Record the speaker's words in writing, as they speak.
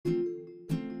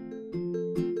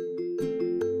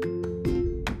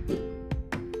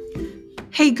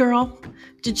Hey girl,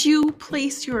 did you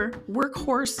place your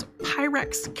workhorse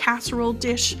Pyrex casserole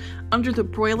dish under the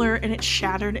broiler and it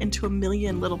shattered into a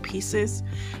million little pieces?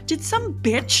 Did some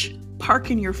bitch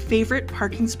park in your favorite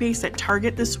parking space at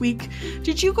Target this week?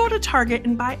 Did you go to Target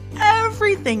and buy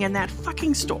everything in that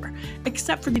fucking store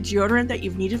except for the deodorant that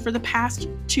you've needed for the past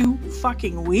 2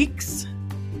 fucking weeks?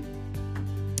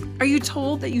 Are you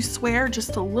told that you swear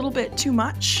just a little bit too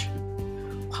much?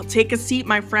 Well, take a seat,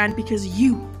 my friend, because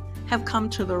you have come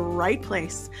to the right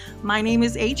place. My name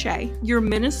is HA, your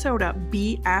Minnesota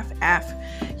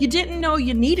BFF. You didn't know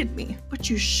you needed me, but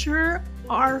you sure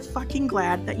are fucking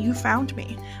glad that you found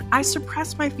me. I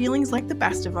suppress my feelings like the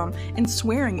best of them, and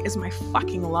swearing is my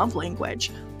fucking love language.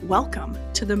 Welcome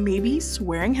to the Maybe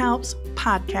Swearing Helps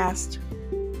podcast.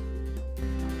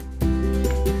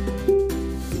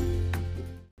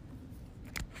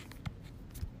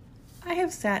 I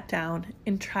have sat down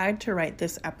and tried to write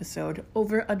this episode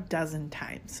over a dozen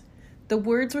times. The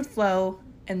words would flow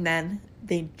and then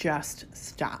they'd just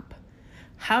stop.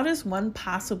 How does one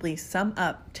possibly sum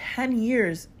up 10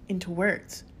 years into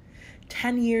words?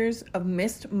 10 years of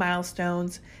missed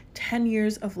milestones, 10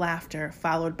 years of laughter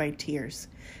followed by tears,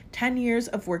 10 years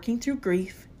of working through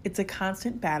grief, it's a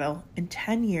constant battle, and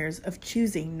 10 years of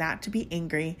choosing not to be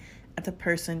angry at the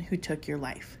person who took your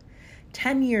life.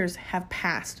 10 years have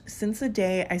passed since the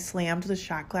day I slammed the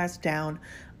shot glass down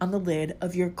on the lid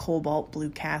of your cobalt blue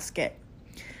casket.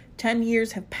 10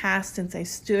 years have passed since I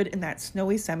stood in that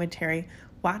snowy cemetery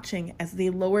watching as they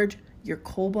lowered your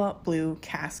cobalt blue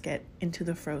casket into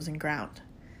the frozen ground.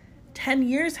 10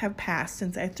 years have passed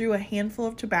since I threw a handful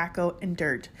of tobacco and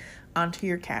dirt onto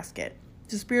your casket.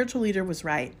 The spiritual leader was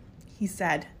right. He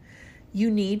said,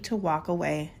 "You need to walk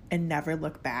away and never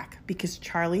look back because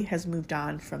Charlie has moved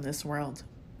on from this world."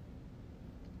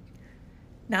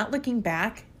 Not looking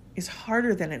back is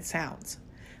harder than it sounds.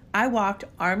 I walked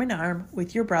arm in arm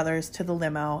with your brothers to the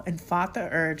limo and fought the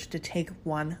urge to take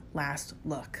one last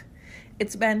look.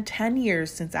 It's been 10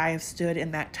 years since I have stood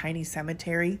in that tiny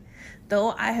cemetery.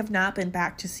 Though I have not been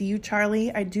back to see you,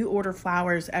 Charlie, I do order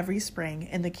flowers every spring,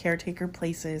 and the caretaker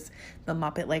places the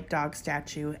Muppet-like dog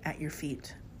statue at your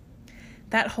feet.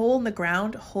 That hole in the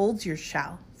ground holds your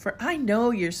shell, for I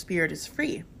know your spirit is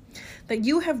free, that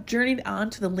you have journeyed on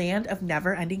to the land of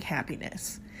never-ending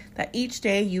happiness, that each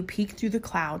day you peek through the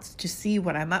clouds to see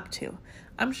what I'm up to.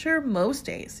 I'm sure most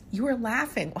days you are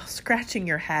laughing while scratching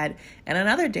your head, and on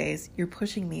other days you're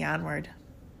pushing me onward.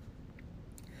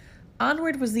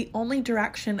 Onward was the only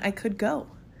direction I could go.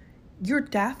 Your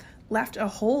death left a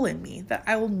hole in me that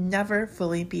I will never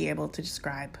fully be able to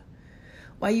describe.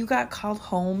 Why you got called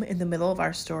home in the middle of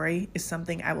our story is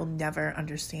something I will never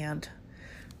understand.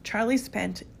 Charlie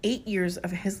spent 8 years of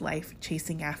his life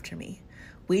chasing after me,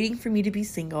 waiting for me to be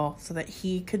single so that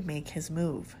he could make his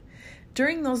move.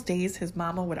 During those days, his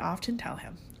mama would often tell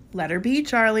him, "Let her be,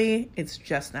 Charlie, it's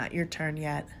just not your turn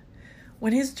yet."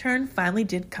 When his turn finally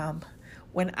did come,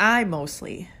 when I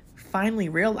mostly finally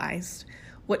realized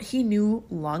what he knew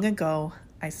long ago,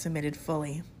 I submitted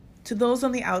fully. To those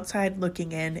on the outside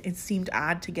looking in, it seemed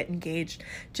odd to get engaged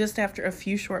just after a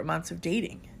few short months of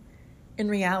dating. In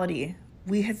reality,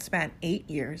 we had spent 8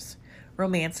 years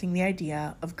romancing the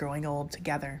idea of growing old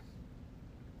together.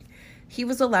 He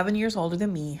was 11 years older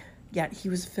than me, yet he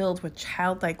was filled with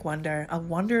childlike wonder, a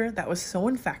wonder that was so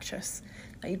infectious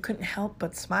that you couldn't help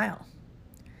but smile.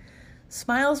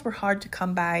 Smiles were hard to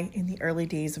come by in the early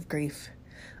days of grief.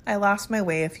 I lost my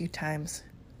way a few times.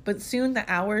 But soon the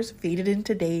hours faded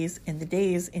into days, and the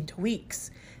days into weeks,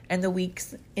 and the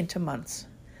weeks into months.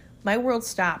 My world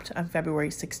stopped on February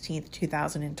 16th,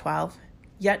 2012.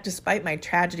 Yet despite my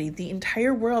tragedy, the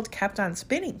entire world kept on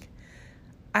spinning.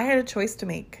 I had a choice to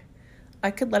make. I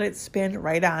could let it spin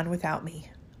right on without me,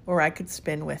 or I could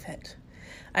spin with it.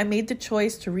 I made the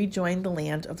choice to rejoin the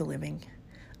land of the living.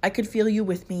 I could feel you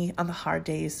with me on the hard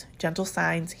days, gentle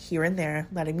signs here and there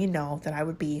letting me know that I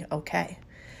would be okay.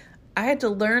 I had to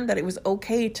learn that it was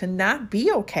okay to not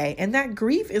be okay, and that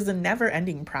grief is a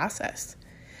never-ending process.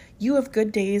 You have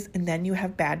good days, and then you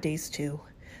have bad days too.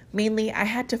 Mainly, I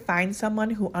had to find someone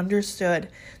who understood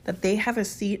that they have a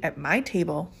seat at my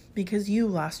table because you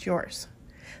lost yours.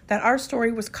 That our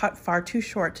story was cut far too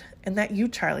short, and that you,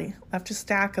 Charlie, left a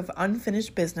stack of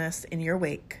unfinished business in your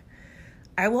wake.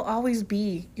 I will always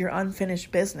be your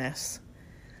unfinished business.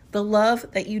 The love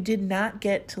that you did not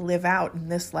get to live out in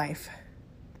this life.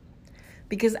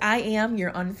 Because I am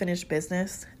your unfinished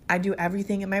business, I do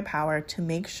everything in my power to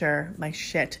make sure my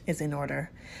shit is in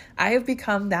order. I have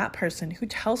become that person who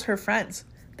tells her friends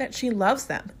that she loves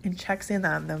them and checks in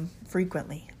on them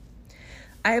frequently.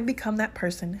 I have become that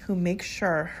person who makes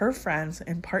sure her friends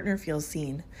and partner feel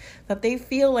seen, that they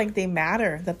feel like they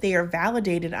matter, that they are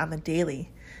validated on the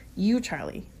daily. You,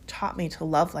 Charlie, taught me to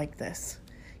love like this.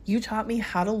 You taught me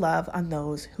how to love on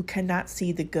those who cannot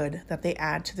see the good that they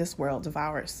add to this world of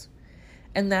ours.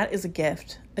 And that is a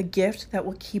gift that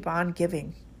will keep on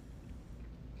giving.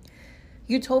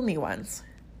 You told me once,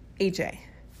 AJ,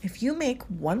 if you make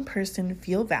one person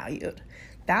feel valued,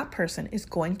 that person is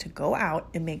going to go out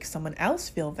and make someone else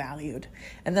feel valued.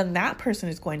 And then that person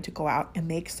is going to go out and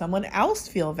make someone else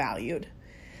feel valued.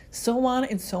 So on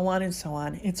and so on and so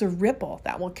on. It's a ripple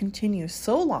that will continue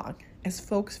so long as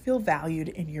folks feel valued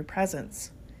in your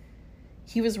presence.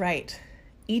 He was right.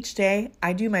 Each day,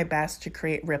 I do my best to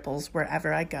create ripples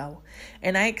wherever I go,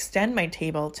 and I extend my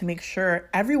table to make sure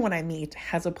everyone I meet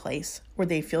has a place where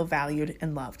they feel valued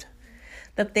and loved.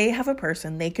 That they have a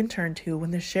person they can turn to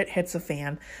when the shit hits a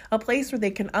fan, a place where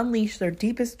they can unleash their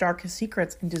deepest, darkest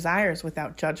secrets and desires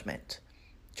without judgment.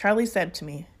 Charlie said to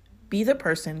me, be the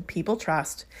person people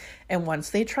trust, and once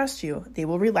they trust you, they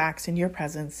will relax in your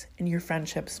presence and your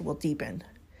friendships will deepen.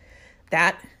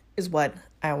 That is what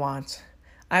I want.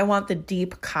 I want the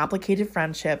deep, complicated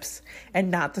friendships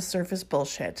and not the surface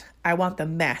bullshit. I want the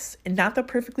mess and not the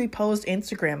perfectly posed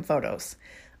Instagram photos.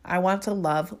 I want to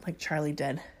love like Charlie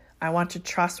did. I want to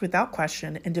trust without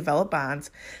question and develop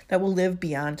bonds that will live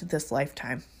beyond this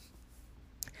lifetime.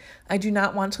 I do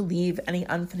not want to leave any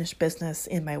unfinished business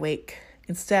in my wake.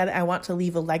 Instead, I want to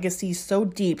leave a legacy so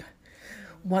deep,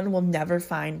 one will never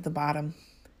find the bottom.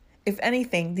 If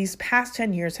anything, these past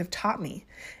 10 years have taught me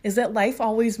is that life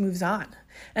always moves on,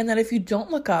 and that if you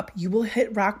don't look up, you will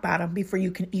hit rock bottom before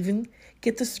you can even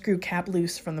get the screw cap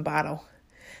loose from the bottle.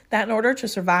 That in order to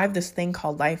survive this thing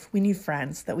called life, we need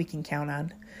friends that we can count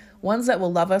on, ones that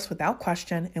will love us without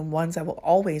question and ones that will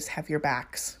always have your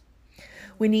backs.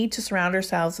 We need to surround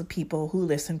ourselves with people who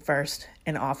listen first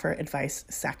and offer advice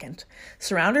second.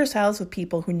 Surround ourselves with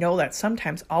people who know that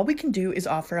sometimes all we can do is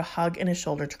offer a hug and a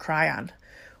shoulder to cry on.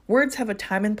 Words have a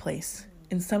time and place,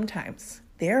 and sometimes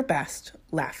they are best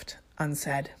left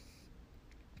unsaid.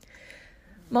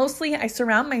 Mostly, I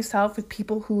surround myself with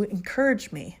people who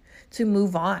encourage me to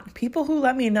move on, people who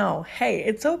let me know, hey,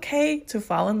 it's okay to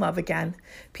fall in love again,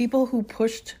 people who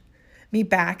pushed me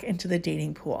back into the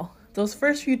dating pool. Those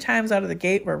first few times out of the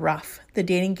gate were rough. The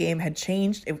dating game had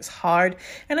changed. It was hard.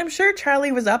 And I'm sure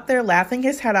Charlie was up there laughing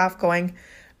his head off going,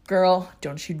 girl,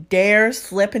 don't you dare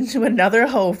slip into another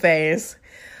hoe phase.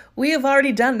 We have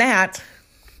already done that.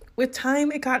 With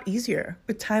time, it got easier.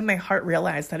 With time, my heart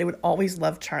realized that I would always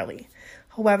love Charlie.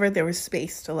 However, there was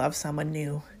space to love someone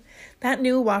new. That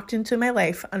new walked into my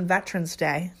life on Veterans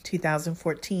Day,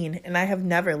 2014, and I have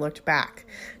never looked back.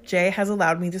 Jay has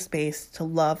allowed me the space to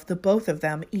love the both of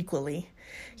them equally.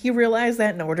 He realized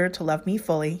that in order to love me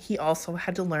fully, he also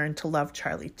had to learn to love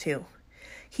Charlie too.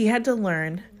 He had to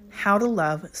learn how to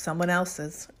love someone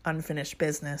else's unfinished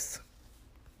business.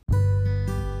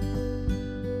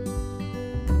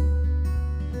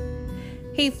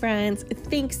 Hey friends,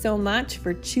 thanks so much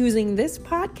for choosing this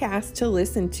podcast to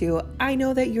listen to. I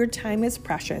know that your time is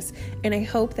precious, and I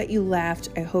hope that you laughed.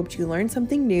 I hope you learned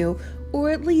something new, or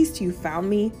at least you found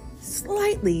me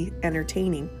slightly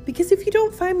entertaining. Because if you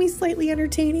don't find me slightly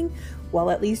entertaining, well,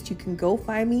 at least you can go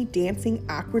find me dancing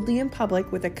awkwardly in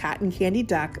public with a cotton candy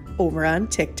duck over on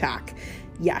TikTok.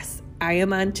 Yes, I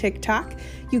am on TikTok.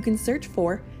 You can search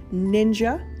for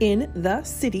Ninja in the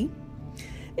City.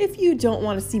 If you don't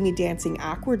want to see me dancing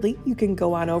awkwardly, you can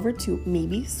go on over to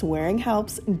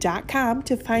maybeswearinghelps.com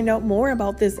to find out more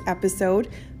about this episode,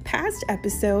 past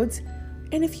episodes,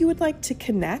 and if you would like to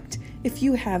connect, if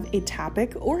you have a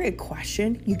topic or a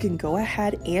question, you can go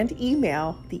ahead and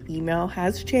email. The email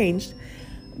has changed,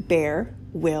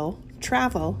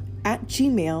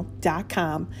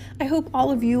 bearwilltravel@gmail.com. I hope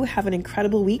all of you have an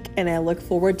incredible week, and I look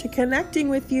forward to connecting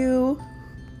with you.